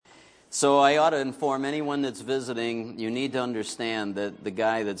So I ought to inform anyone that's visiting, you need to understand that the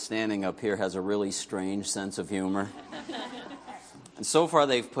guy that's standing up here has a really strange sense of humor. And so far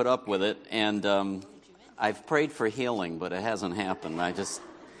they've put up with it, and I've prayed for healing, but it hasn't happened. I just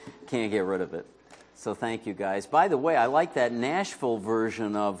can't get rid of it. So thank you, guys. By the way, I like that Nashville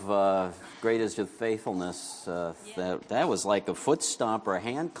version of Great Is Your Faithfulness. That was like a foot stomper, a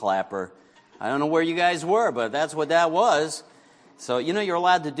hand clapper. I don't know where you guys were, but that's what that was. So, you're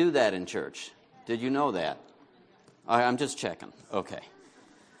allowed to do that in church. Did you know that? I'm just checking. Okay.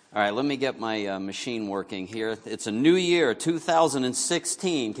 All right, let me get my machine working here. It's a new year,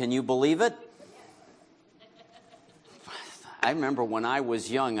 2016. Can you believe it? I remember when I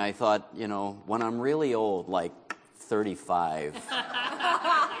was young, I thought, when I'm really old, like 35.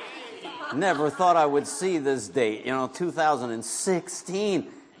 Never thought I would see this date, 2016,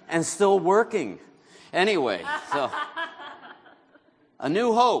 and still working. Anyway, so, A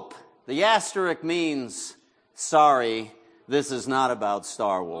New Hope. The asterisk means, sorry, this is not about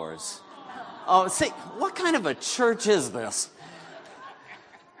Star Wars. Oh, see, what kind of a church is this?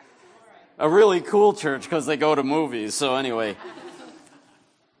 A really cool church because they go to movies. So anyway,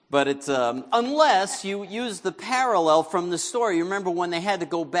 but it's unless you use the parallel from the story. You remember when they had to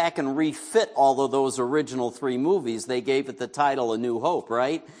go back and refit all of those original 3 movies, they gave it the title A New Hope,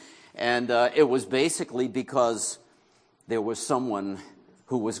 right? And it was basically because there was someone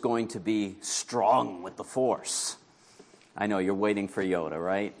who was going to be strong with the Force. I know you're waiting for Yoda,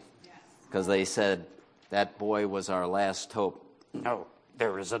 right? Because they said that boy was our last hope. No,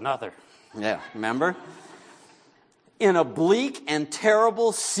 there is another. Yeah, remember? In a bleak and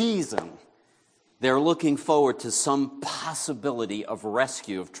terrible season, they're looking forward to some possibility of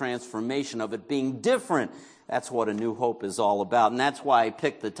rescue, of transformation, of it being different. That's what A New Hope is all about. And that's why I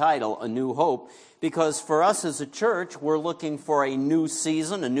picked the title, A New Hope, because for us as a church, we're looking for a new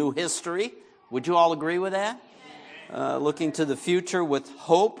season, a new history. Would you all agree with that? Looking to the future with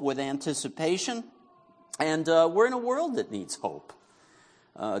hope, with anticipation. And we're in a world that needs hope.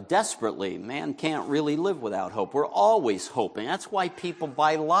 Desperately. Man can't really live without hope. We're always hoping. That's why people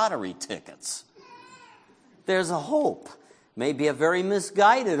buy lottery tickets. There's a hope. Maybe a very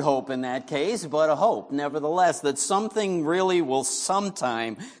misguided hope in that case, but a hope, nevertheless, that something really will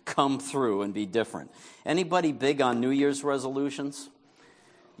sometime come through and be different. Anybody big on New Year's resolutions?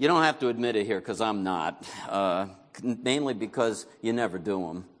 You don't have to admit it here because I'm not. Mainly because you never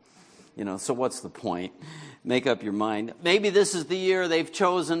do them. So what's the point? Make up your mind. Maybe this is the year they've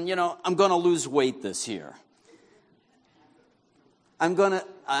chosen, I'm going to lose weight this year. I'm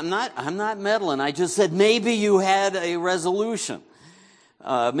not meddling. I just said maybe you had a resolution.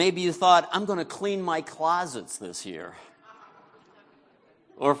 Maybe you thought, I'm going to clean my closets this year.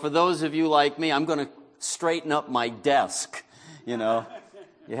 Or for those of you like me, I'm going to straighten up my desk. You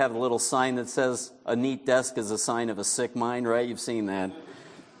have a little sign that says a neat desk is a sign of a sick mind, right? You've seen that.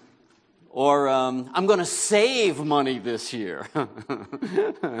 Or I'm going to save money this year.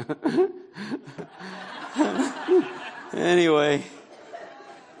 Anyway.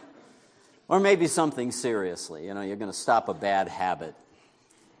 Or maybe something seriously. You're going to stop a bad habit,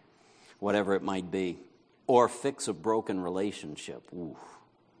 whatever it might be. Or fix a broken relationship. Ooh,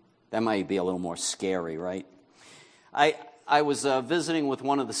 that might be a little more scary, right? I was visiting with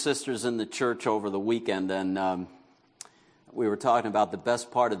one of the sisters in the church over the weekend, and we were talking about the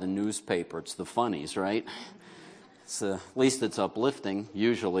best part of the newspaper. It's the funnies, right? At least it's uplifting,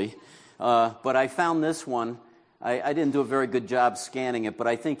 usually. But I found this one. I didn't do a very good job scanning it, but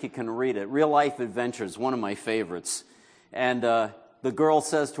I think you can read it. Real Life Adventures, one of my favorites. And the girl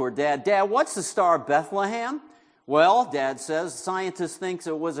says to her dad, Dad, what's the Star of Bethlehem? Well, Dad says, scientists think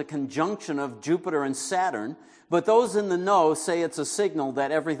it was a conjunction of Jupiter and Saturn, but those in the know say it's a signal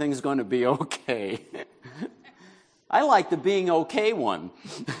that everything's going to be okay. I like the being okay one.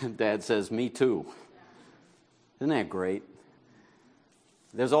 Dad says, me too. Isn't that great?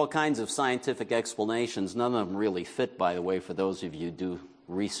 There's all kinds of scientific explanations. None of them really fit, by the way, for those of you who do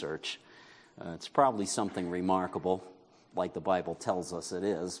research. It's probably something remarkable, like the Bible tells us it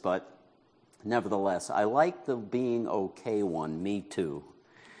is, but nevertheless, I like the being okay one, me too.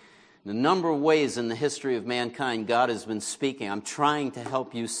 In a number of ways in the history of mankind, God has been speaking. I'm trying to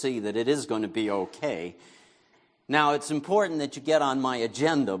help you see that it is going to be okay. Now, it's important that you get on my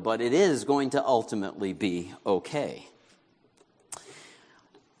agenda, but it is going to ultimately be okay.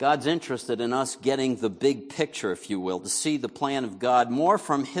 God's interested in us getting the big picture, if you will, to see the plan of God more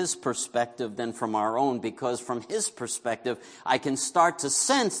from His perspective than from our own, because from His perspective, I can start to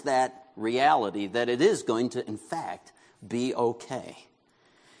sense that reality, that it is going to, in fact, be okay.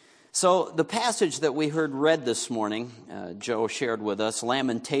 So the passage that we heard read this morning, Joe shared with us,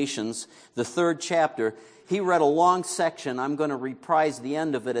 Lamentations, the 3rd chapter. He read a long section. I'm going to reprise the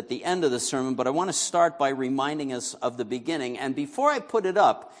end of it at the end of the sermon, but I want to start by reminding us of the beginning. And before I put it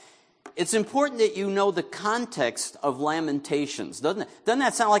up, it's important that you know the context of Lamentations, doesn't it? Doesn't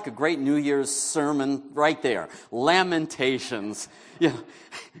that sound like a great New Year's sermon right there? Lamentations. Yeah.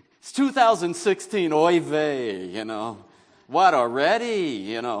 It's 2016, oy vey, What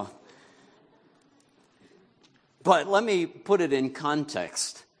already, But let me put it in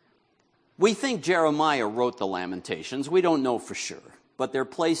context. We think Jeremiah wrote the Lamentations. We don't know for sure. But they're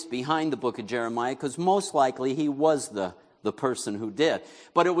placed behind the book of Jeremiah because most likely he was the person who did.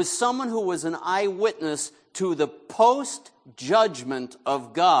 But it was someone who was an eyewitness to the post-judgment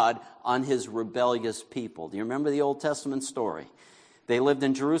of God on his rebellious people. Do you remember the Old Testament story? They lived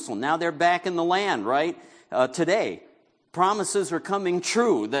in Jerusalem. Now they're back in the land, right? Today, promises are coming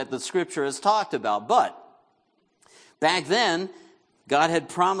true that the Scripture has talked about. But back then, God had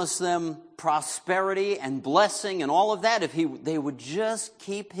promised them prosperity and blessing and all of that if they would just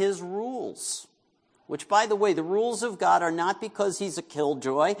keep his rules. Which, by the way, the rules of God are not because he's a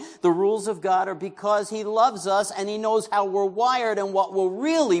killjoy. The rules of God are because he loves us and he knows how we're wired and what will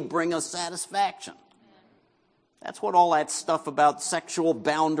really bring us satisfaction. That's what all that stuff about sexual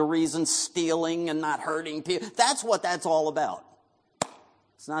boundaries and stealing and not hurting people, that's what that's all about.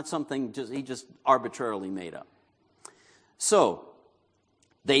 It's not something he just arbitrarily made up. So,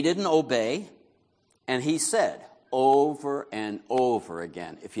 they didn't obey, and he said over and over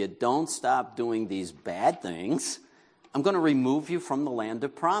again, if you don't stop doing these bad things, I'm going to remove you from the land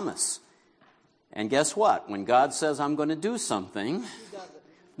of promise. And guess what? When God says I'm going to do something,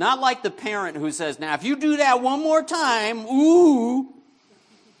 not like the parent who says, now if you do that one more time, ooh,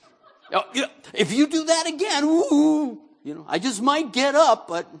 if you do that again, ooh, I just might get up,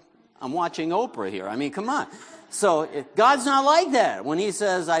 but I'm watching Oprah here. I mean, come on. So God's not like that. When he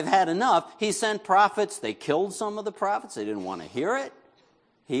says, I've had enough, he sent prophets. They killed some of the prophets. They didn't want to hear it.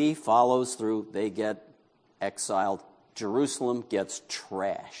 He follows through. They get exiled. Jerusalem gets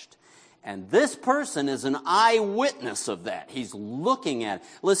trashed. And this person is an eyewitness of that. He's looking at it.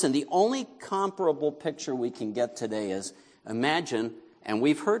 Listen, the only comparable picture we can get today is, imagine, and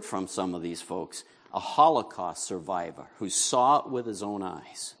we've heard from some of these folks, a Holocaust survivor who saw it with his own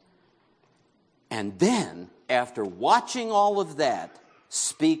eyes. And then, after watching all of that,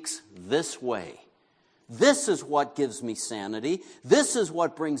 speaks this way. This is what gives me sanity. This is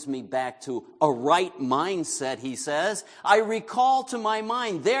what brings me back to a right mindset, he says. I recall to my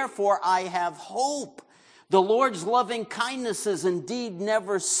mind, therefore I have hope. The Lord's loving kindnesses indeed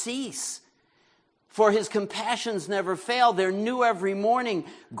never cease. For his compassions never fail. They're new every morning.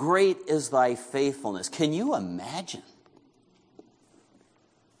 Great is thy faithfulness. Can you imagine?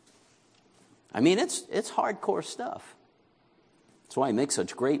 I mean, it's hardcore stuff. That's why I make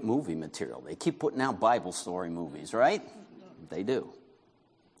such great movie material. They keep putting out Bible story movies, right? They do.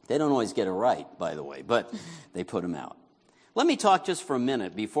 They don't always get it right, by the way, but they put them out. Let me talk just for a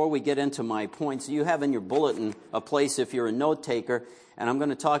minute before we get into my points. You have in your bulletin a place if you're a note taker, and I'm going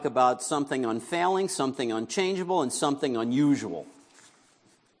to talk about something unfailing, something unchangeable, and something unusual.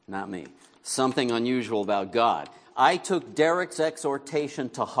 Not me. Something unusual about God. I took Derek's exhortation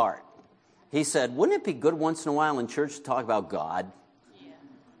to heart. He said, wouldn't it be good once in a while in church to talk about God? Yeah.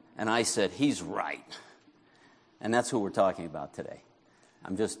 And I said, he's right. And that's who we're talking about today.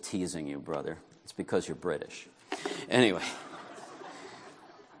 I'm just teasing you, brother. It's because you're British. Anyway.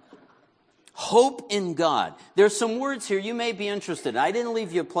 Hope in God. There's some words here you may be interested in. I didn't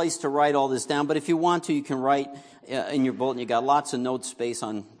leave you a place to write all this down, but if you want to, you can write in your bulletin. You got lots of note space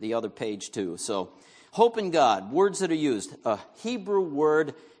on the other page too. So, hope in God. Words that are used. A Hebrew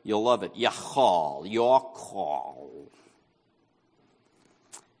word, you'll love it. Yachal.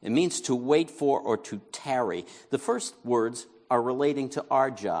 It means to wait for or to tarry. The first words are relating to our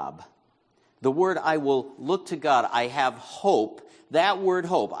job. The word, I will look to God. I have hope. That word,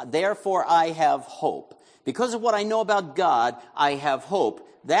 hope. Therefore, I have hope. Because of what I know about God, I have hope.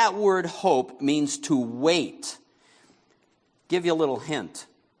 That word, hope, means to wait. Give you a little hint.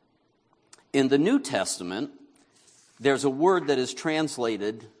 In the New Testament, there's a word that is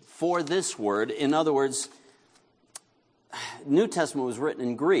translated for this word. In other words, New Testament was written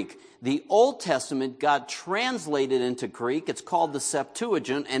in Greek. The Old Testament got translated into Greek. It's called the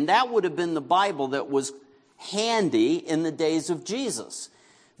Septuagint, and that would have been the Bible that was handy in the days of Jesus.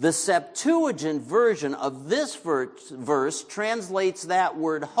 The Septuagint version of this verse translates that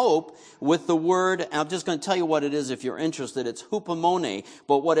word hope with the word, and I'm just going to tell you what it is if you're interested. It's hupomone,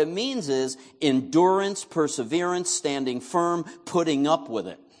 but what it means is endurance, perseverance, standing firm, putting up with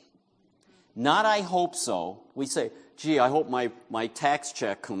it. Not I hope so. We say, gee, I hope my tax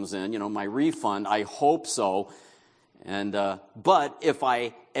check comes in, my refund. I hope so. And but if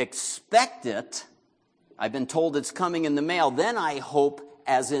I expect it, I've been told it's coming in the mail, then I hope,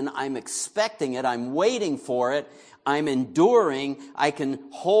 as in I'm expecting it, I'm waiting for it, I'm enduring, I can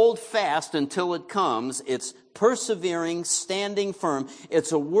hold fast until it comes. It's persevering, standing firm.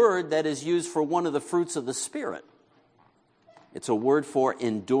 It's a word that is used for one of the fruits of the Spirit. It's a word for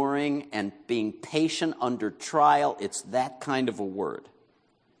enduring and being patient under trial. It's that kind of a word.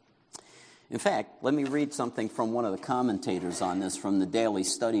 In fact, let me read something from one of the commentators on this from the Daily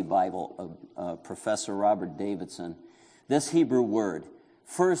Study Bible of Professor Robert Davidson. This Hebrew word,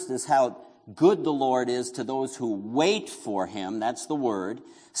 first, is how good the Lord is to those who wait for him. That's the word.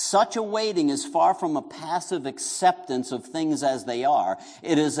 Such a waiting is far from a passive acceptance of things as they are.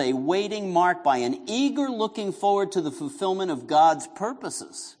 It is a waiting marked by an eager looking forward to the fulfillment of God's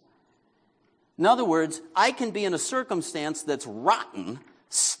purposes. In other words, I can be in a circumstance that's rotten,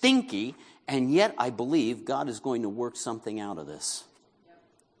 stinky, and yet I believe God is going to work something out of this.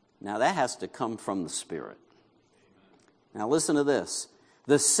 Now that has to come from the Spirit. Now listen to this.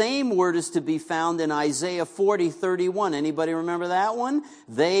 The same word is to be found in Isaiah 40:31. Anybody remember that one?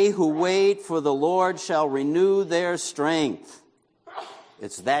 They who wait for the Lord shall renew their strength.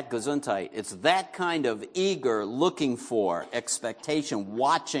 It's that Gesundheit. It's that kind of eager, looking for, expectation,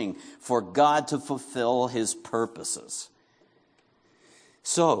 watching for God to fulfill his purposes.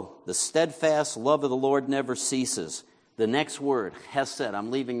 So, the steadfast love of the Lord never ceases. The next word, hesed,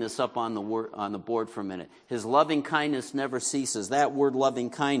 I'm leaving this up on the board for a minute. His loving kindness never ceases. That word, loving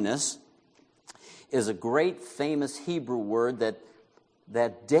kindness, is a great famous Hebrew word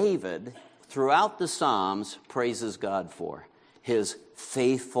that David, throughout the Psalms, praises God for. His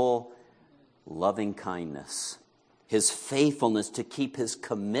faithful, loving kindness. His faithfulness to keep his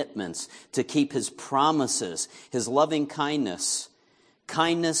commitments, to keep his promises. His loving kindness.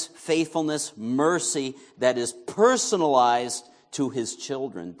 Kindness, faithfulness, mercy that is personalized to his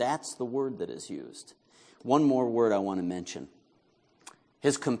children. That's the word that is used. One more word I want to mention.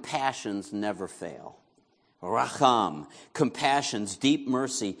 His compassions never fail. Racham, compassions, deep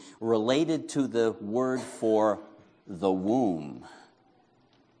mercy, related to the word for the womb.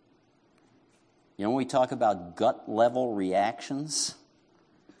 You know, when we talk about gut level reactions,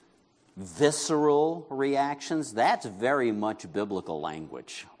 visceral reactions, that's very much biblical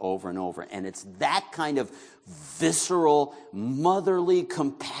language over and over. And it's that kind of visceral, motherly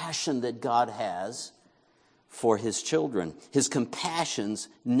compassion that God has for his children. His compassions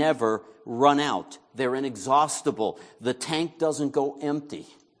never run out. They're inexhaustible. The tank doesn't go empty.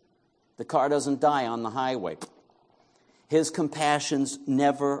 The car doesn't die on the highway. His compassions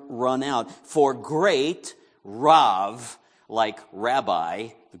never run out. For great, Rav, like Rabbi,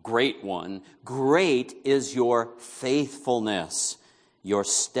 the great one, great is your faithfulness, your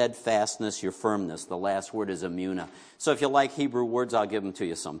steadfastness, your firmness. The last word is emuna. So if you like Hebrew words, I'll give them to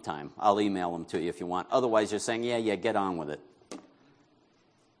you sometime. I'll email them to you if you want. Otherwise, you're saying, yeah, get on with it.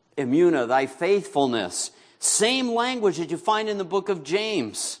 Emuna, thy faithfulness. Same language that you find in the book of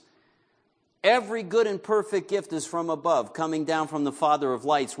James. Every good and perfect gift is from above, coming down from the Father of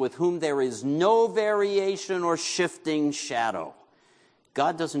lights, with whom there is no variation or shifting shadow.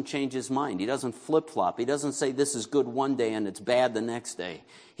 God doesn't change his mind. He doesn't flip-flop. He doesn't say this is good one day and it's bad the next day.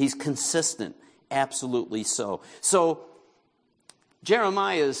 He's consistent. Absolutely so. So,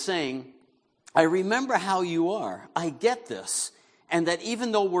 Jeremiah is saying, I remember how you are. I get this. And that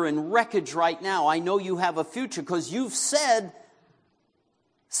even though we're in wreckage right now, I know you have a future because you've said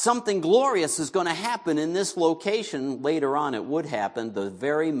something glorious is going to happen in this location. Later on it would happen. The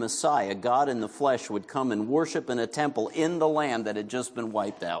very Messiah, God in the flesh, would come and worship in a temple in the land that had just been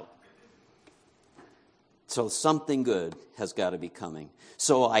wiped out. So something good has got to be coming.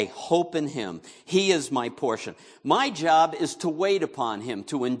 So I hope in him. He is my portion. My job is to wait upon him,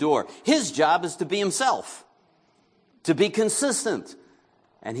 to endure. His job is to be himself, to be consistent.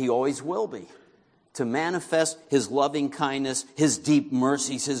 And he always will be. To manifest his loving kindness, his deep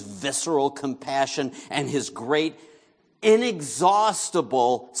mercies, his visceral compassion, and his great,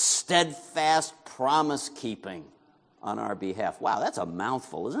 inexhaustible, steadfast promise-keeping on our behalf. Wow, that's a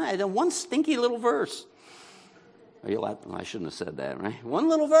mouthful, isn't it? One stinky little verse. I shouldn't have said that, right? One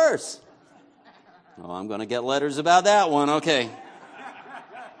little verse. Oh, I'm going to get letters about that one. Okay.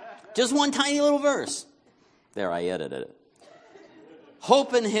 Just one tiny little verse. There, I edited it.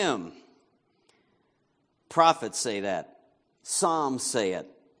 Hope in him. Prophets say that. Psalms say it.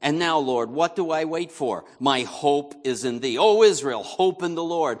 And now, Lord, what do I wait for? My hope is in thee. O Israel, hope in the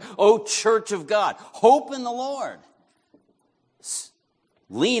Lord. O Church of God, hope in the Lord.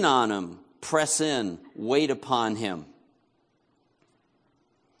 Lean on him. press in, wait upon him.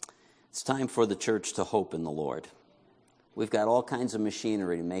 It's time for the church to hope in the Lord. We've got all kinds of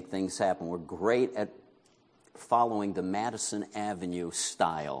machinery to make things happen. We're great at following the Madison Avenue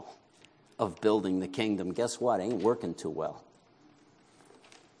style of building the kingdom. Guess what? It ain't working too well.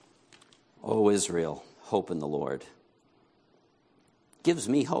 Oh, Israel, hope in the Lord. Gives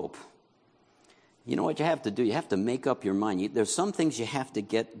me hope. You know what you have to do? You have to make up your mind. There's some things you have to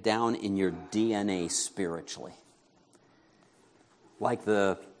get down in your DNA spiritually. Like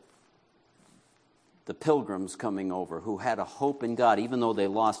the pilgrims coming over who had a hope in God, even though they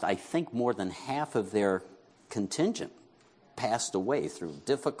lost, I think, more than half of their contingent, passed away through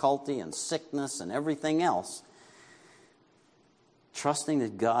difficulty and sickness and everything else, trusting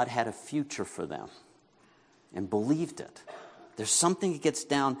that God had a future for them and believed it. There's something that gets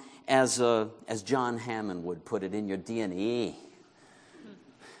down, as John Hammond would put it, in your DNA,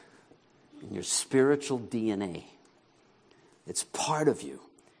 in your spiritual DNA. It's part of you.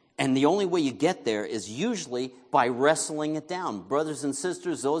 And the only way you get there is usually by wrestling it down. Brothers and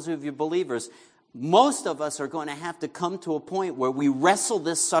sisters, those of you believers, most of us are going to have to come to a point where we wrestle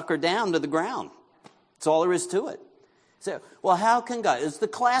this sucker down to the ground. That's all there is to it. So, well, how can God? It's the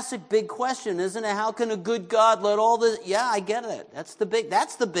classic big question, isn't it? How can a good God let all this? Yeah, I get it. That's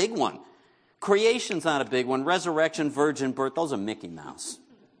the big one. Creation's not a big one. Resurrection, virgin birth, those are Mickey Mouse.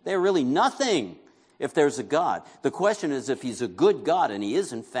 They're really nothing if there's a God. The question is, if he's a good God, and he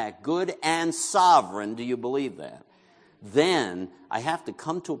is in fact good and sovereign, do you believe that? Then I have to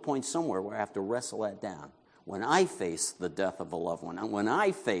come to a point somewhere where I have to wrestle that down. When I face the death of a loved one, when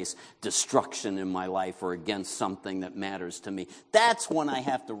I face destruction in my life or against something that matters to me, that's when I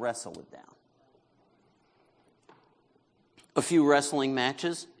have to wrestle it down. A few wrestling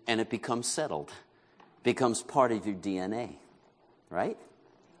matches, and it becomes settled. Becomes part of your DNA, right?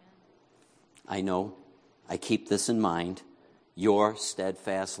 I know, I keep this in mind. Your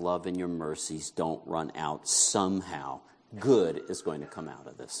steadfast love and your mercies don't run out somehow. Good is going to come out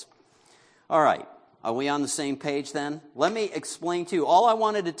of this. All right. Are we on the same page then? Let me explain to you. All I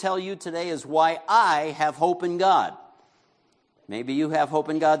wanted to tell you today is why I have hope in God. Maybe you have hope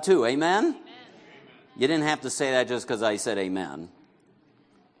in God too. Amen? Amen. You didn't have to say that just because I said amen.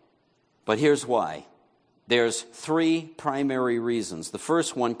 But here's why. There's three primary reasons. The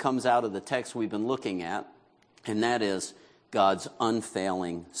first one comes out of the text we've been looking at, and that is God's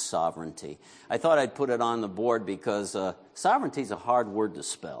unfailing sovereignty. I thought I'd put it on the board because sovereignty is a hard word to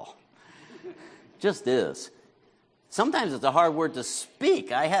spell. Just is. Sometimes it's a hard word to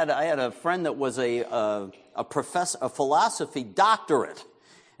speak. I had a friend that was a professor, a philosophy doctorate,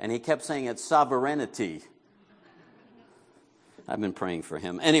 and he kept saying it's sovereignty. I've been praying for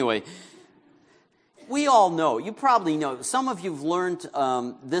him. Anyway, we all know, you probably know, some of you've learned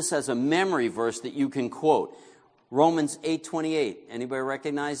this as a memory verse that you can quote. Romans 8:28. Anybody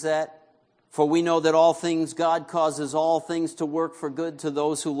recognize that? For we know that all things, God causes all things to work for good to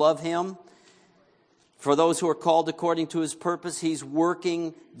those who love him. For those who are called according to his purpose, he's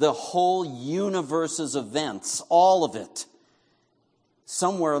working the whole universe's events, all of it.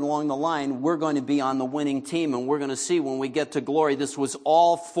 Somewhere along the line, we're going to be on the winning team, and we're going to see when we get to glory, this was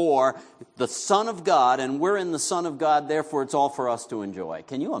all for the Son of God, and we're in the Son of God, therefore it's all for us to enjoy.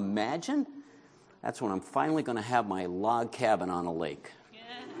 Can you imagine? That's when I'm finally going to have my log cabin on a lake. Yeah.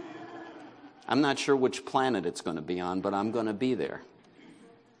 I'm not sure which planet it's going to be on, but I'm going to be there.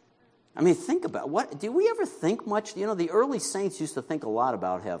 I mean, think about what. Do we ever think much? You know, the early saints used to think a lot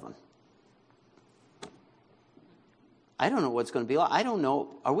about heaven. I don't know what's going to be like. I don't know.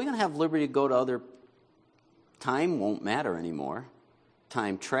 Are we going to have liberty to go to other? Time won't matter anymore.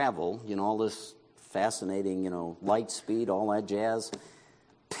 Time travel, you know, all this fascinating, you know, light speed, all that jazz.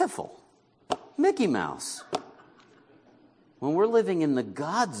 Piffle. Mickey Mouse. When we're living in the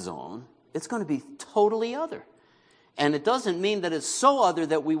God zone, it's going to be totally other. And it doesn't mean that it's so other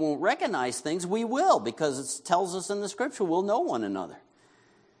that we won't recognize things. We will, because it tells us in the scripture we'll know one another.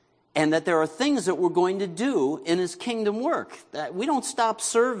 And that there are things that we're going to do in his kingdom work. That we don't stop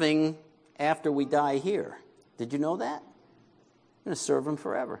serving after we die here. Did you know that? I'm going to serve him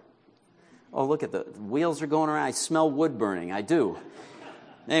forever. Oh, look at the wheels are going around. I smell wood burning. I do.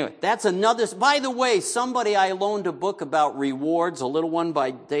 Anyway, that's another. By the way, somebody I loaned a book about rewards, a little one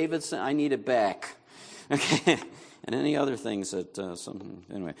by Davidson. I need it back. Okay. And any other things that,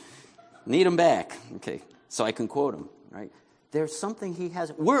 anyway, need them back. Okay, so I can quote them, right? There's something he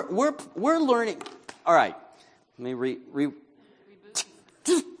has. We're learning. All right, let me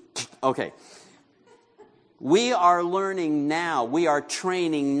Okay. We are learning now. We are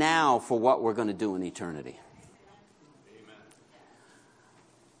training now for what we're going to do in eternity.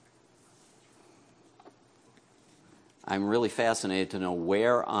 I'm really fascinated to know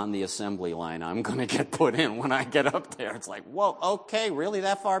where on the assembly line I'm going to get put in when I get up there. It's like, whoa, okay, really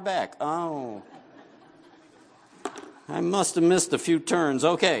that far back? Oh. I must have missed a few turns.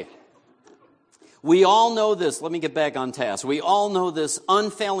 Okay. We all know this. Let me get back on task. We all know this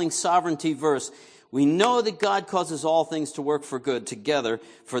unfailing sovereignty verse. We know that God causes all things to work for good together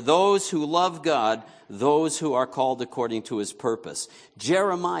for those who love God, those who are called according to his purpose.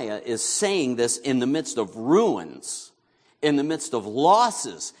 Jeremiah is saying this in the midst of ruins, in the midst of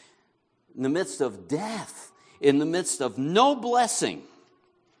losses, in the midst of death, in the midst of no blessing.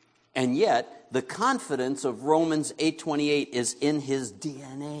 And yet, the confidence of Romans 8:28 is in his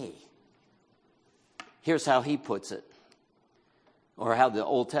DNA. Here's how he puts it, or how the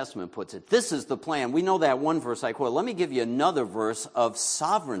Old Testament puts it. This is the plan. We know that one verse I quote. Let me give you another verse of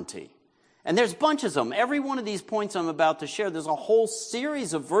sovereignty. And there's bunches of them. Every one of these points I'm about to share, there's a whole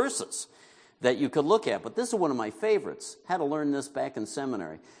series of verses that you could look at. But this is one of my favorites. Had to learn this back in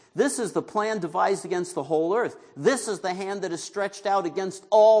seminary. This is the plan devised against the whole earth. This is the hand that is stretched out against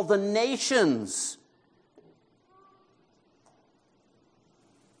all the nations.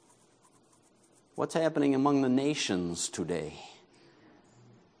 What's happening among the nations today?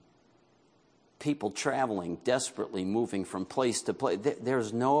 People traveling, desperately moving from place to place.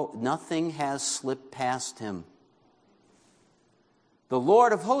 Nothing has slipped past him. The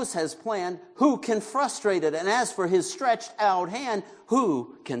Lord of hosts has planned. Who can frustrate it? And as for his stretched out hand,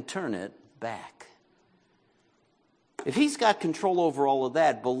 who can turn it back? If he's got control over all of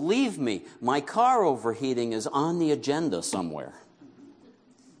that, believe me, my car overheating is on the agenda somewhere.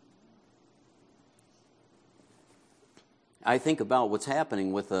 I think about what's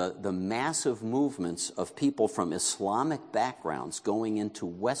happening with the massive movements of people from Islamic backgrounds going into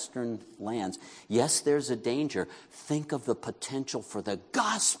Western lands. Yes, there's a danger. Think of the potential for the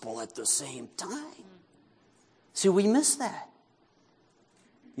gospel at the same time. See, we miss that.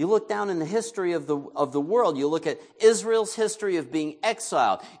 You look down in the history of the world. You look at Israel's history of being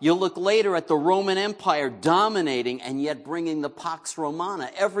exiled. You look later at the Roman Empire dominating and yet bringing the Pax Romana.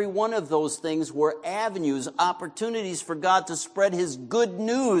 Every one of those things were avenues, opportunities for God to spread his good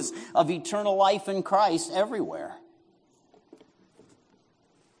news of eternal life in Christ everywhere.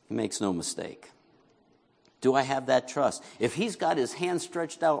 He makes no mistake. Do I have that trust? If he's got his hand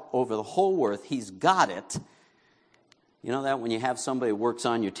stretched out over the whole earth, he's got it. You know that when you have somebody who works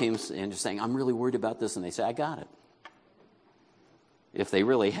on your team and you're saying, I'm really worried about this, and they say, I got it. If they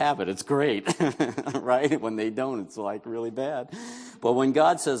really have it, it's great, right? When they don't, it's like really bad. But when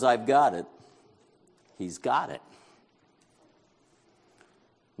God says, I've got it, he's got it.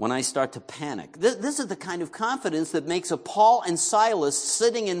 When I start to panic, this is the kind of confidence that makes a Paul and Silas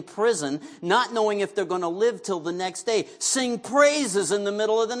sitting in prison, not knowing if they're going to live till the next day, sing praises in the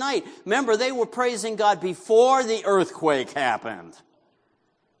middle of the night. Remember, they were praising God before the earthquake happened,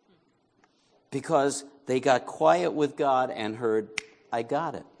 because they got quiet with God and heard, I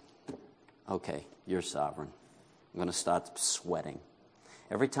got it. Okay, you're sovereign. I'm going to start sweating.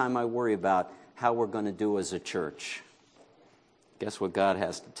 Every time I worry about how we're going to do as a church, guess what? God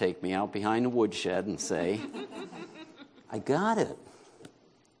has to take me out behind the woodshed and say, I got it.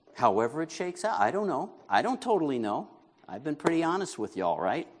 However it shakes out. I don't know. I don't totally know. I've been pretty honest with y'all,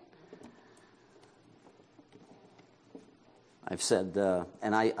 right? I've said,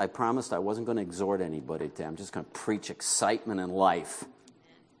 and I promised I wasn't going to exhort anybody to. I'm just going to preach excitement in life.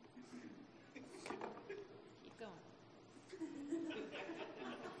 Keep going.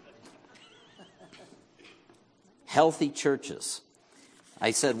 Healthy churches. I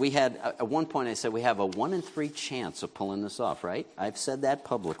said we had, at one point I said we have a 1 in 3 chance of pulling this off, right? I've said that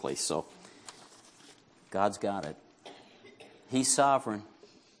publicly, so God's got it. He's sovereign.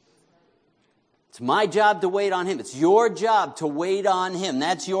 It's my job to wait on him. It's your job to wait on him.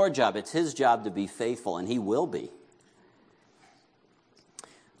 That's your job. It's his job to be faithful, and he will be.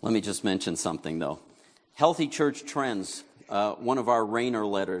 Let me just mention something, though. Healthy church trends. One of our Rainer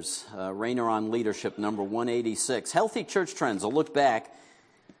letters, Rainer on Leadership, number 186. Healthy church trends. I'll look back.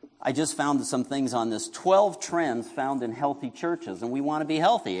 I just found some things on this. 12 trends found in healthy churches, and we want to be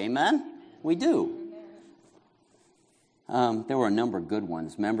healthy. Amen? We do. There were a number of good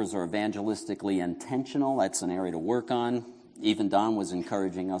ones. Members are evangelistically intentional. That's an area to work on. Even Don was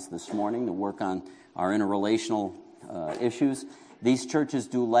encouraging us this morning to work on our interrelational issues. These churches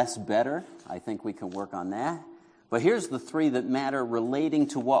do less better. I think we can work on that. But here's the 3 that matter relating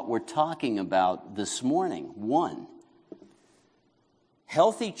to what we're talking about this morning. 1,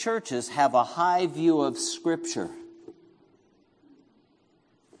 healthy churches have a high view of Scripture.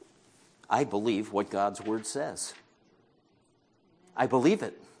 I believe what God's Word says. I believe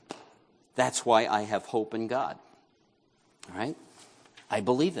it. That's why I have hope in God. All right? I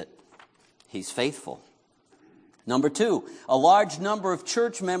believe it. He's faithful. Number 2, a large number of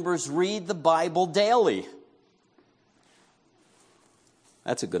church members read the Bible daily.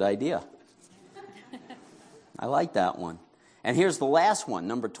 That's a good idea. I like that one. And here's the last one,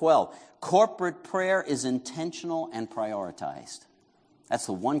 number 12. Corporate prayer is intentional and prioritized. That's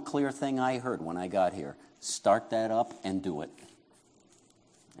the one clear thing I heard when I got here. Start that up and do it.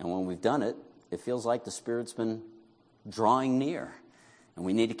 And when we've done it, it feels like the Spirit's been drawing near. And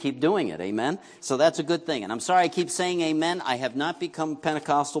we need to keep doing it, amen? So that's a good thing. And I'm sorry I keep saying amen. I have not become a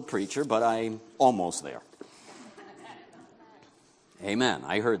Pentecostal preacher, but I'm almost there. Amen.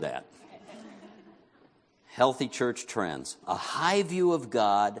 I heard that. Healthy church trends. A high view of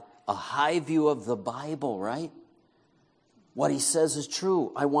God, a high view of the Bible, right? What he says is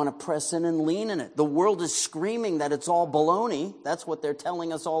true. I want to press in and lean in it. The world is screaming that it's all baloney. That's what they're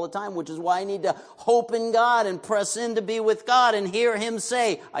telling us all the time, which is why I need to hope in God and press in to be with God and hear him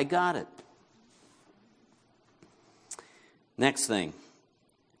say, I got it. Next thing,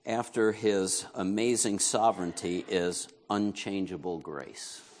 after his amazing sovereignty is unchangeable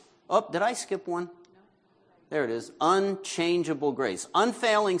grace. Oh, did I skip one? There it is. Unchangeable grace.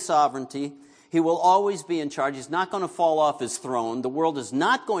 Unfailing sovereignty. He will always be in charge. He's not going to fall off his throne. The world is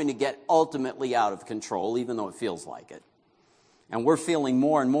not going to get ultimately out of control, even though it feels like it. And we're feeling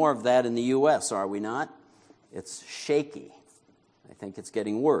more and more of that in the U.S., are we not? It's shaky. I think it's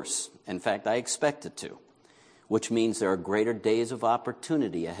getting worse. In fact, I expect it to, which means there are greater days of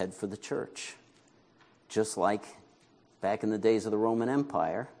opportunity ahead for the church. Just like back in the days of the Roman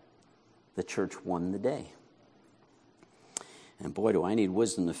Empire, the church won the day. And boy, do I need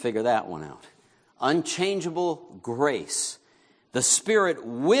wisdom to figure that one out. Unchangeable grace. The Spirit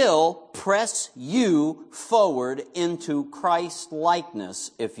will press you forward into Christ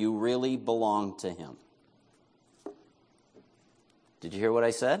likeness if you really belong to him. Did you hear what I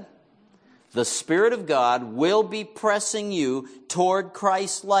said? The Spirit of God will be pressing you toward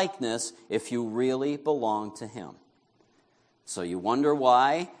Christ likeness if you really belong to him. So you wonder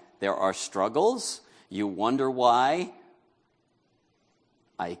why there are struggles. You wonder why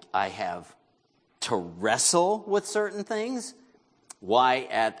I have to wrestle with certain things. Why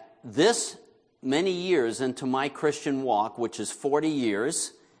at this many years into my Christian walk, which is 40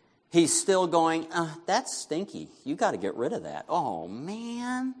 years, he's still going, that's stinky. You got to get rid of that. Oh,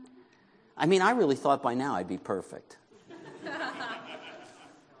 man. I mean, I really thought by now I'd be perfect.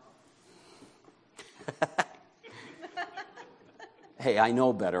 Hey, I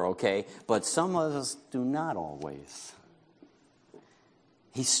know better, okay? But some of us do not always.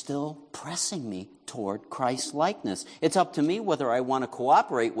 He's still pressing me toward Christ likeness. It's up to me whether I want to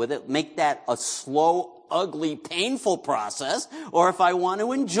cooperate with it, make that a slow, ugly, painful process, or if I want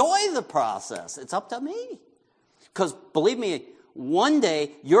to enjoy the process. It's up to me. Because believe me, one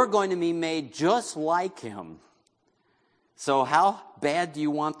day you're going to be made just like him. So how bad do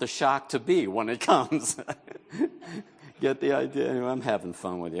you want the shock to be when it comes? Get the idea? Anyway, I'm having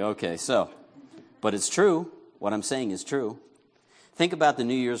fun with you. Okay, but it's true. What I'm saying is true. Think about the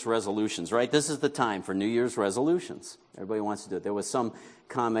New Year's resolutions, right? This is the time for New Year's resolutions. Everybody wants to do it. There was some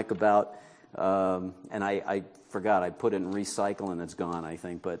comic about, and I forgot, I put it in recycle and it's gone, I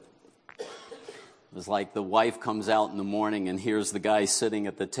think, but it was like the wife comes out in the morning and here's the guy sitting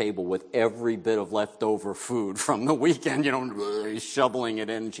at the table with every bit of leftover food from the weekend, he's shoveling it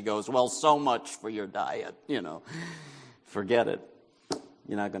in, and she goes, well, so much for your diet, Forget it.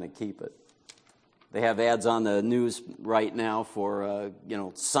 You're not going to keep it. They have ads on the news right now for,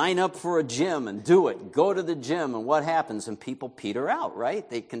 sign up for a gym and do it. Go to the gym, and what happens? And people peter out, right?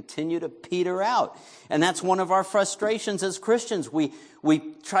 They continue to peter out. And that's one of our frustrations as Christians. We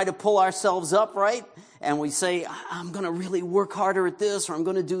try to pull ourselves up, right? And we say, I'm going to really work harder at this, or I'm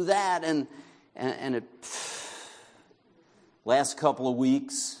going to do that. And it last couple of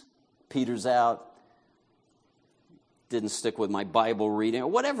weeks, peters out. Didn't stick with my Bible reading, or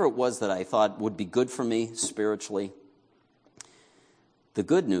whatever it was that I thought would be good for me spiritually. The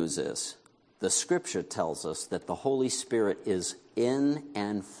good news is, the Scripture tells us that the Holy Spirit is in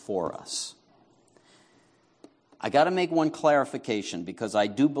and for us. I got to make one clarification, because I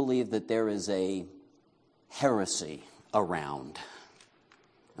do believe that there is a heresy around.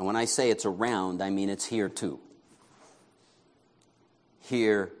 And when I say it's around, I mean it's here too.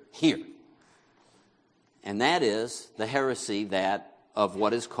 Here. And that is the heresy of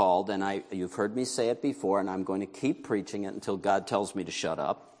what is called, and you've heard me say it before, and I'm going to keep preaching it until God tells me to shut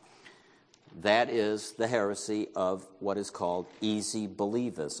up. That is the heresy of what is called easy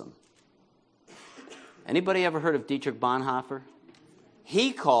believism. Anybody ever heard of Dietrich Bonhoeffer?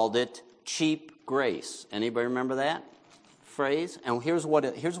 He called it cheap grace. Anybody remember that? phrase, and here's what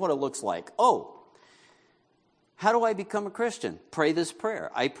it looks like. Oh, how do I become a Christian? Pray this prayer.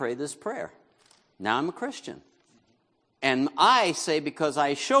 I pray this prayer. Now I'm a Christian. And I say, because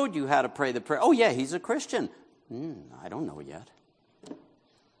I showed you how to pray the prayer, oh yeah, he's a Christian. I don't know yet.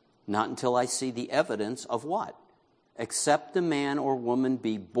 Not until I see the evidence of what? Except a man or woman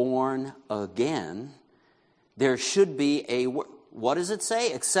be born again. There should be what does it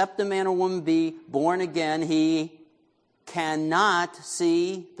say? Except a man or woman be born again, he cannot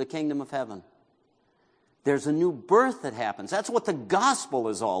see the kingdom of heaven. There's a new birth that happens. That's what the gospel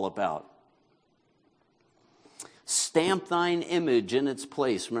is all about. Stamp thine image in its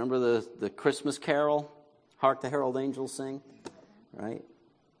place. Remember the Christmas carol? Hark the herald angels sing, right?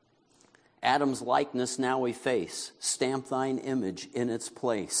 Adam's likeness now efface. Stamp thine image in its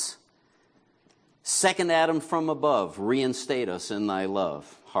place. Second Adam from above, reinstate us in thy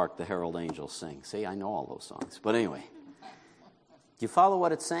love. Hark the herald angels sing. See, I know all those songs. But anyway, do you follow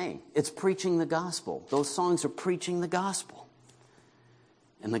what it's saying? It's preaching the gospel. Those songs are preaching the gospel.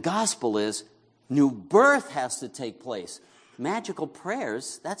 And the gospel is new birth has to take place. Magical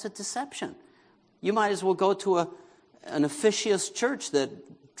prayers, that's a deception. You might as well go to an officious church that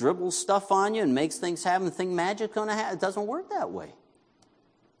dribbles stuff on you and makes things happen and think magic's going to happen. It doesn't work that way.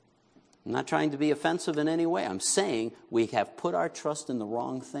 I'm not trying to be offensive in any way. I'm saying we have put our trust in the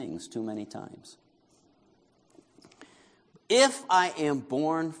wrong things too many times. If I am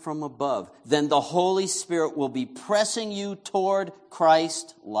born from above, then the Holy Spirit will be pressing you toward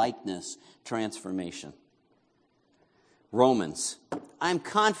Christ likeness, transformation. Romans. I'm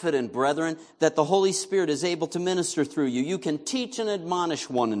confident, brethren, that the Holy Spirit is able to minister through you. You can teach and admonish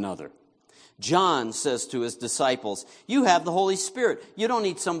one another. John says to his disciples, you have the Holy Spirit. You don't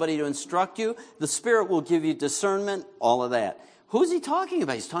need somebody to instruct you. The Spirit will give you discernment, all of that. Who's he talking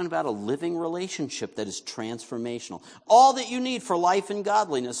about? He's talking about a living relationship that is transformational. All that you need for life and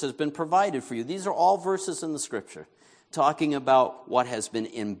godliness has been provided for you. These are all verses in the Scripture talking about what has been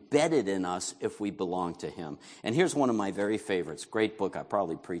embedded in us if we belong to him. And here's one of my very favorites. Great book. I'll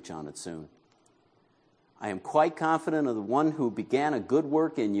probably preach on it soon. I am quite confident of the one who began a good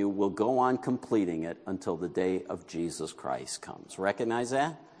work in you will go on completing it until the day of Jesus Christ comes. Recognize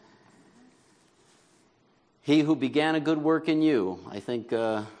that? He who began a good work in you. I think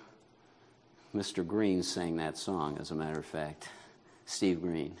Mr. Green sang that song, as a matter of fact. Steve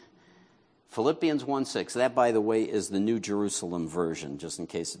Green. Philippians 1:6. That, by the way, is the New Jerusalem version, just in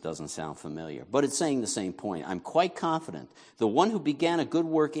case it doesn't sound familiar. But it's saying the same point. I'm quite confident the one who began a good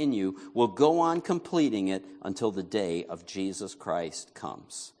work in you will go on completing it until the day of Jesus Christ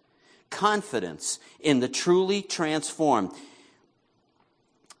comes. Confidence in the truly transformed.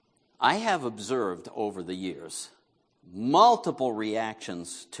 I have observed over the years multiple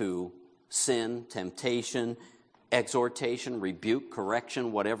reactions to sin, temptation, exhortation, rebuke,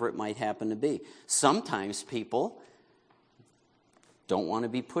 correction, whatever it might happen to be. Sometimes people don't want to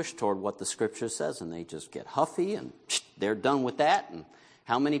be pushed toward what the Scripture says, and they just get huffy, and they're done with that. And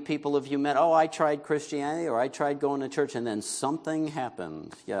how many people have you met? Oh, I tried Christianity, or I tried going to church, and then something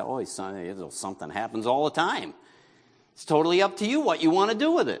happened. Yeah, always something happens all the time. It's totally up to you what you want to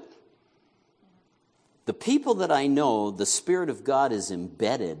do with it. The people that I know, the Spirit of God is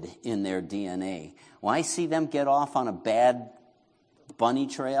embedded in their DNA. When I see them get off on a bad bunny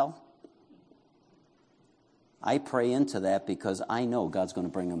trail, I pray into that because I know God's going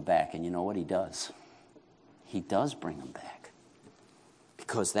to bring them back. And you know what he does? He does bring them back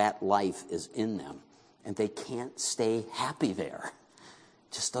because that life is in them. And they can't stay happy there.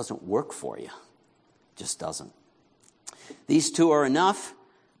 It just doesn't work for you. It just doesn't. These two are enough.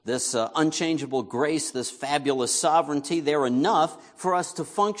 This unchangeable grace, this fabulous sovereignty, they're enough for us to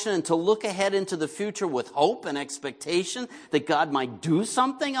function and to look ahead into the future with hope and expectation that God might do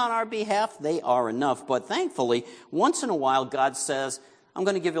something on our behalf. They are enough. But thankfully, once in a while, God says, I'm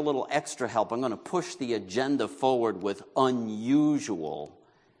going to give you a little extra help. I'm going to push the agenda forward with unusual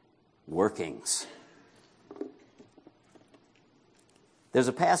workings. There's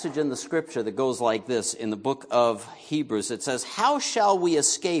a passage in the Scripture that goes like this in the book of Hebrews. It says, how shall we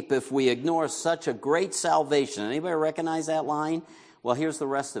escape if we ignore such a great salvation? Anybody recognize that line? Well, here's the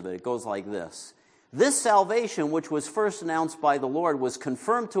rest of it. It goes like this. This salvation, which was first announced by the Lord, was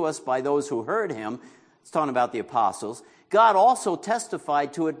confirmed to us by those who heard him. It's talking about the apostles. God also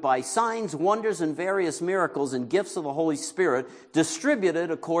testified to it by signs, wonders, and various miracles and gifts of the Holy Spirit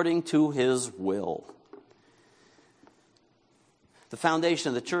distributed according to his will. The foundation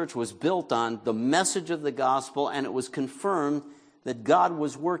of the church was built on the message of the gospel, and it was confirmed that God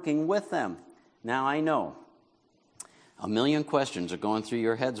was working with them. Now, I know a million questions are going through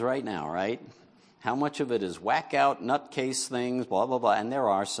your heads right now, right? How much of it is whack out, nutcase things, blah, blah, blah, and there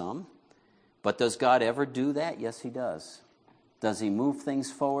are some. But does God ever do that? Yes, he does. Does he move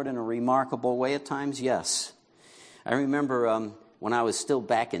things forward in a remarkable way at times? Yes. I remember when I was still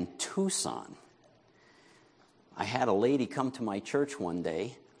back in Tucson, I had a lady come to my church one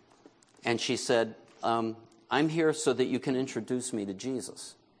day, and she said, I'm here so that you can introduce me to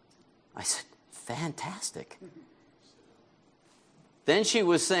Jesus. I said, fantastic. Then she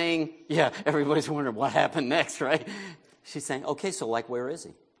was saying, yeah, everybody's wondering what happened next, right? She's saying, okay, so like, where is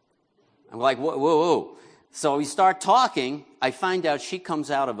he? I'm like, whoa, whoa, whoa. So we start talking. I find out she comes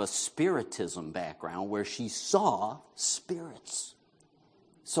out of a spiritism background where she saw spirits.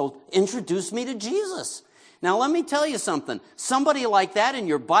 So introduce me to Jesus. Now let me tell you something. Somebody like that in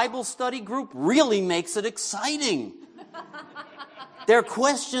your Bible study group really makes it exciting. Their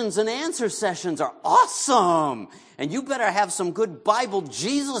questions and answer sessions are awesome. And you better have some good Bible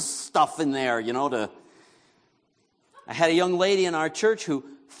Jesus stuff in there, I had a young lady in our church who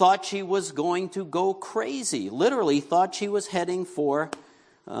thought she was going to go crazy. Literally thought she was heading for,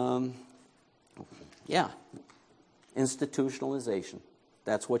 institutionalization.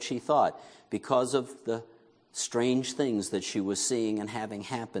 That's what she thought because of the strange things that she was seeing and having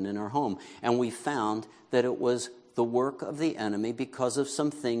happen in her home. And we found that it was the work of the enemy because of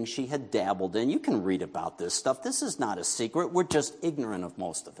some things she had dabbled in. You can read about this stuff. This is not a secret. We're just ignorant of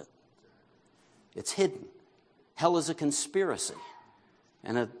most of it. It's hidden. Hell is a conspiracy.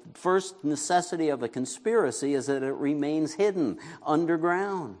 And a first necessity of a conspiracy is that it remains hidden,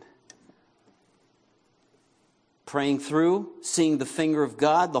 underground. Praying through, seeing the finger of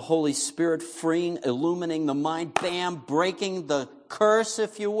God, the Holy Spirit freeing, illuminating the mind, bam, breaking the curse,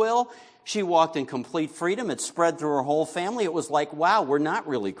 if you will. She walked in complete freedom. It spread through her whole family. It was like, wow, we're not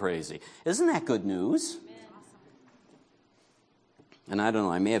really crazy. Isn't that good news? And I don't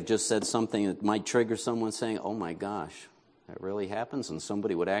know, I may have just said something that might trigger someone saying, oh my gosh, that really happens and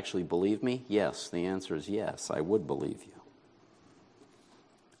somebody would actually believe me? Yes, the answer is yes, I would believe you.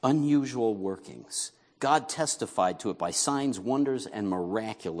 Unusual workings. God testified to it by signs, wonders, and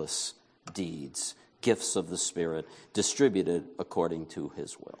miraculous deeds, gifts of the Spirit, distributed according to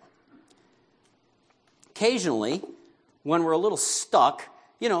his will. Occasionally, when we're a little stuck,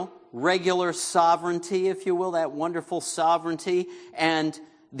 regular sovereignty, if you will, that wonderful sovereignty, and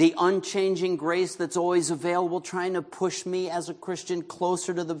the unchanging grace that's always available, trying to push me as a Christian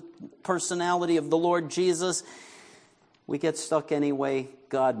closer to the personality of the Lord Jesus, we get stuck anyway.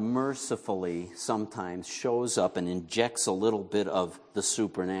 God mercifully sometimes shows up and injects a little bit of the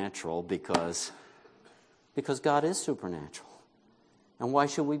supernatural because God is supernatural. And why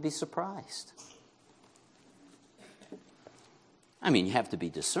should we be surprised? I mean, you have to be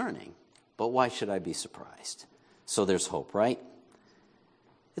discerning, but why should I be surprised? So there's hope, right?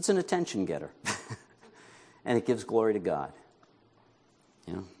 It's an attention getter, and it gives glory to God.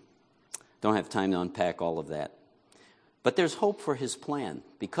 Don't have time to unpack all of that. But there's hope for his plan.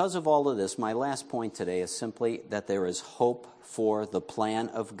 Because of all of this, my last point today is simply that there is hope for the plan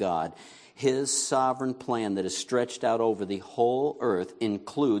of God. His sovereign plan that is stretched out over the whole earth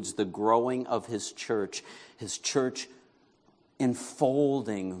includes the growing of his church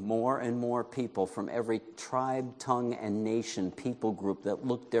enfolding more and more people from every tribe, tongue, and nation, people group that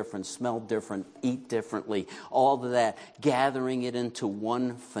look different, smell different, eat differently, all of that, gathering it into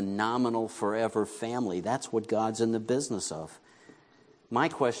one phenomenal forever family. That's what God's in the business of. My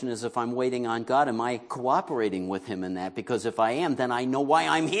question is, if I'm waiting on God, am I cooperating with him in that? Because if I am, then I know why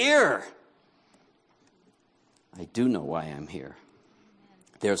I'm here. I do know why I'm here.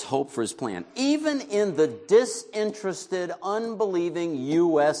 There's hope for his plan, even in the disinterested, unbelieving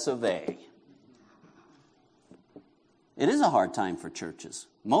U.S. of A. It is a hard time for churches.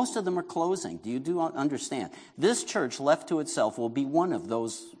 Most of them are closing. Do you understand? This church, left to itself, will be one of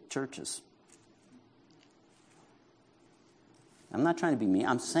those churches. I'm not trying to be mean.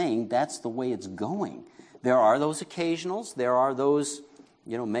 I'm saying that's the way it's going. There are those occasionals. There are those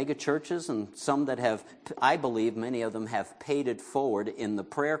mega churches, and some that have, I believe many of them have paid it forward in the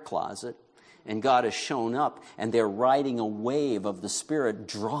prayer closet, and God has shown up, and they're riding a wave of the Spirit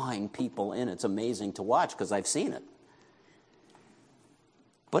drawing people in. It's amazing to watch because I've seen it.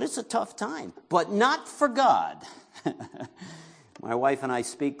 But it's a tough time, but not for God. My wife and I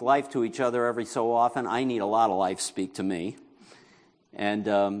speak life to each other every so often. I need a lot of life speak to me.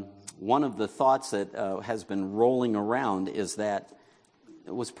 And one of the thoughts that has been rolling around is that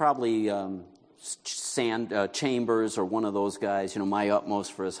it was probably Chambers or one of those guys, my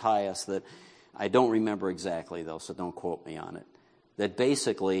utmost for his highest, that I don't remember exactly, though, so don't quote me on it, that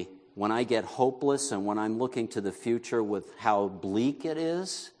basically when I get hopeless and when I'm looking to the future with how bleak it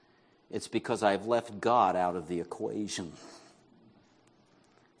is, it's because I've left God out of the equation.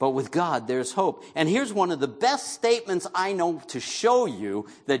 But with God, there's hope. And here's one of the best statements I know to show you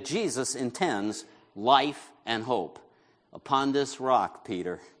that Jesus intends life and hope. Upon this rock,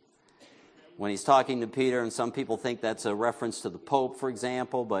 Peter. When he's talking to Peter, and some people think that's a reference to the Pope, for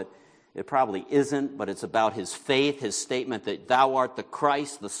example, but it probably isn't, but it's about his faith, his statement that thou art the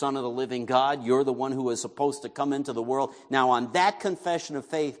Christ, the Son of the living God. You're the one who is supposed to come into the world. Now, on that confession of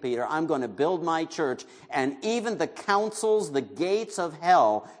faith, Peter, I'm going to build my church, and even the councils, the gates of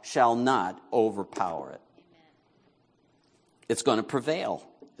hell, shall not overpower it. Amen. It's going to prevail.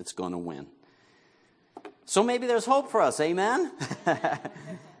 It's going to win. So maybe there's hope for us, amen?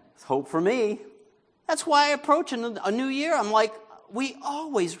 There's hope for me. That's why I approach a new year. I'm like, we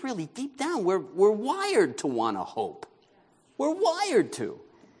always really, deep down, we're wired to want to hope. We're wired to.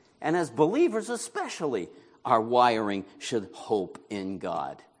 And as believers especially, our wiring should hope in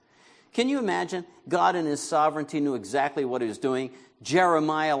God. Can you imagine? God in his sovereignty knew exactly what he was doing.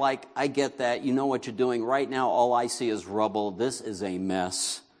 Jeremiah, like, I get that. You know what you're doing. Right now, all I see is rubble. This is a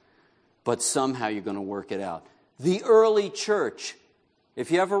mess. But somehow you're going to work it out. The early church,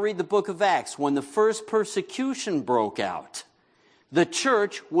 if you ever read the book of Acts, when the first persecution broke out, the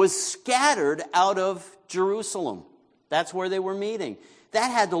church was scattered out of Jerusalem. That's where they were meeting.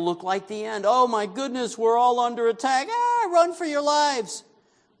 That had to look like the end. Oh my goodness, we're all under attack. Run for your lives.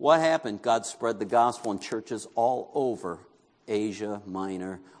 What happened? God spread the gospel in churches all over Asia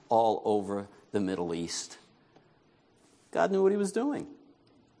Minor, all over the Middle East. God knew what he was doing.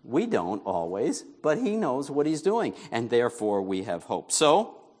 We don't always, but he knows what he's doing, and therefore we have hope.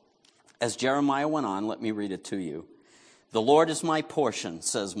 So, as Jeremiah went on, let me read it to you. The Lord is my portion,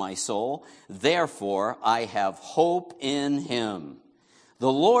 says my soul. Therefore, I have hope in him.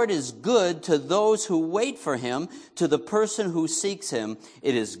 The Lord is good to those who wait for him, to the person who seeks him.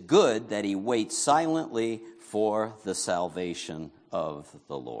 It is good that he waits silently for the salvation of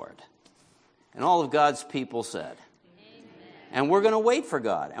the Lord. And all of God's people said, amen. And we're going to wait for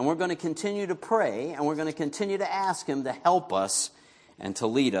God, and we're going to continue to pray, and we're going to continue to ask him to help us and to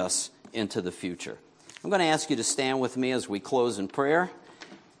lead us into the future. I'm going to ask you to stand with me as we close in prayer.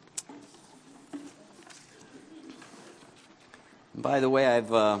 By the way,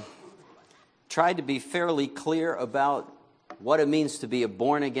 I've tried to be fairly clear about what it means to be a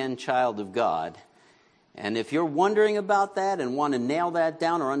born-again child of God. And if you're wondering about that and want to nail that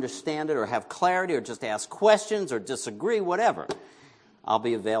down or understand it or have clarity or just ask questions or disagree, whatever, I'll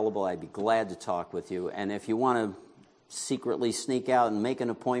be available. I'd be glad to talk with you. And if you want to secretly sneak out and make an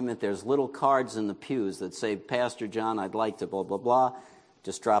appointment, there's little cards in the pews that say, Pastor John, I'd like to blah, blah, blah.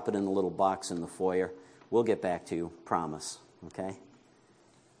 Just drop it in the little box in the foyer. We'll get back to you. Promise. Okay?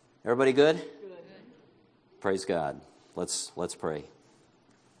 Everybody good? Good. Praise God. Let's pray.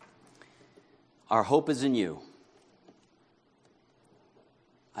 Our hope is in you.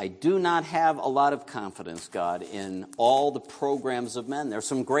 I do not have a lot of confidence, God, in all the programs of men. There's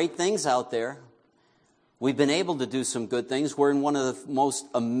some great things out there. We've been able to do some good things. We're in one of the most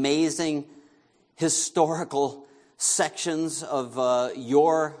amazing historical sections of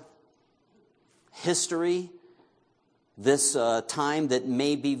your history. This time that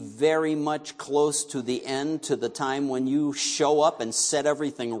may be very much close to the end, to the time when you show up and set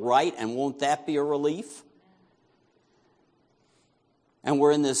everything right, and won't that be a relief? And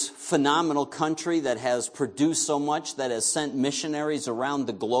we're in this phenomenal country that has produced so much, that has sent missionaries around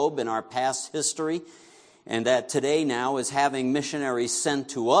the globe in our past history, and that today now is having missionaries sent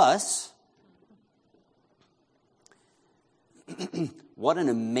to us. What an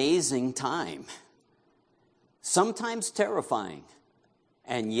amazing time. Sometimes terrifying.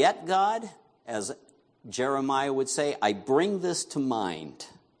 And yet, God, as Jeremiah would say, I bring this to mind.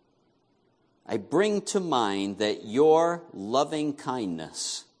 I bring to mind that your loving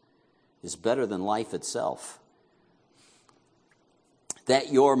kindness is better than life itself.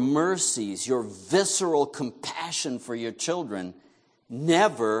 That your mercies, your visceral compassion for your children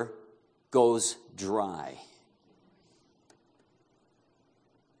never goes dry.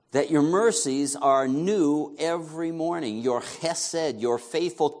 That your mercies are new every morning. Your chesed, your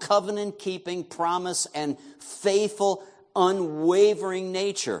faithful covenant-keeping promise and faithful, unwavering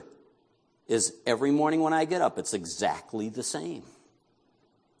nature is every morning when I get up, it's exactly the same.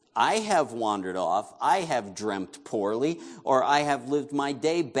 I have wandered off, I have dreamt poorly, or I have lived my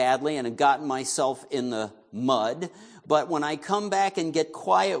day badly and have gotten myself in the mud. But when I come back and get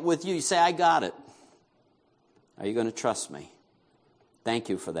quiet with you, you say, I got it. Are you going to trust me? Thank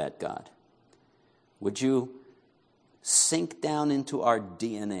you for that, God. Would you sink down into our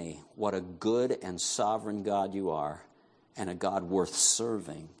DNA what a good and sovereign God you are, and a God worth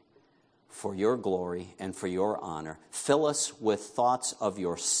serving, for your glory and for your honor. Fill us with thoughts of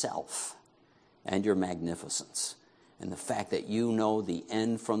yourself and your magnificence and the fact that you know the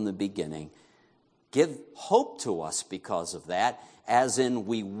end from the beginning. Give hope to us because of that, as in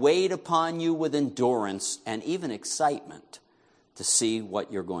we wait upon you with endurance and even excitement to see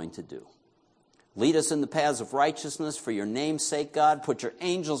what you're going to do. Lead us in the paths of righteousness for your name's sake, God. Put your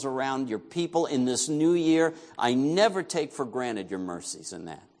angels around your people in this new year. I never take for granted your mercies in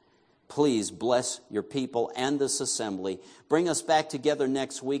that. Please bless your people and this assembly. Bring us back together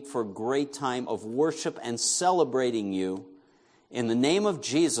next week for a great time of worship and celebrating you. In the name of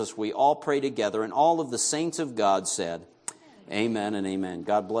Jesus, we all pray together, and all of the saints of God said, amen and amen.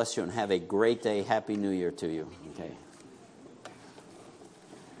 God bless you and have a great day. Happy New Year to you. Okay.